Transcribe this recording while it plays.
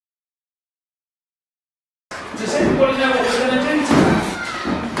Does everybody know what we're going to do today?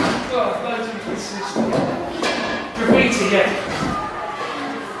 Well, loads of pieces. Graffiti, yeah.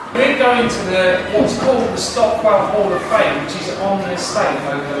 We're going to what's called the Stockwell Hall of Fame, which is on the estate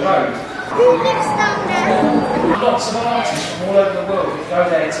over the road. Who lives down there? Lots of artists from all over the world go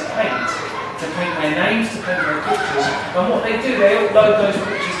there to paint their names, to paint their pictures. And what they do, they upload those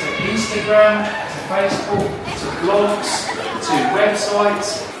pictures to Instagram, to Facebook, to blogs, to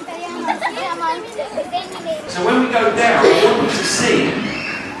websites. So when we go down, I want you to see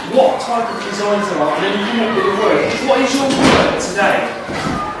what type of designs there are, and then come up with a word. What is your word today?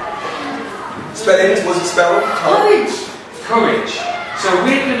 Spelling, was it spelled? Courage! Courage. So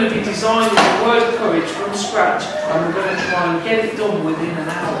we're going to be designing the word courage from scratch, and we're going to try and get it done within an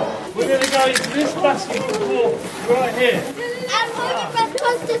hour. We're going to go into this basketball right here. And hold your breath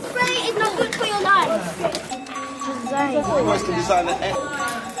because the spray is not good for your lungs. Who wants to design that?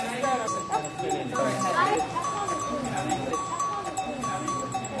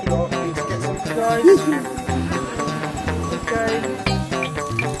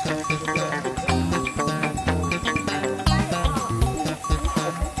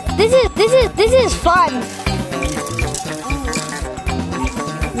 This is fun.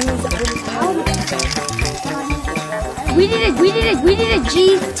 We did a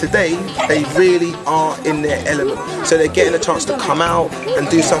G. Today, they really are in their element. So they're getting a chance to come out and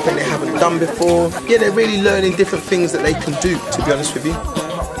do something they haven't done before. Yeah, they're really learning different things that they can do, to be honest with you.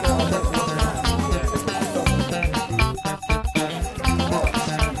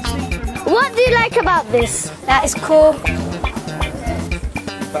 What do you like about this? That is cool.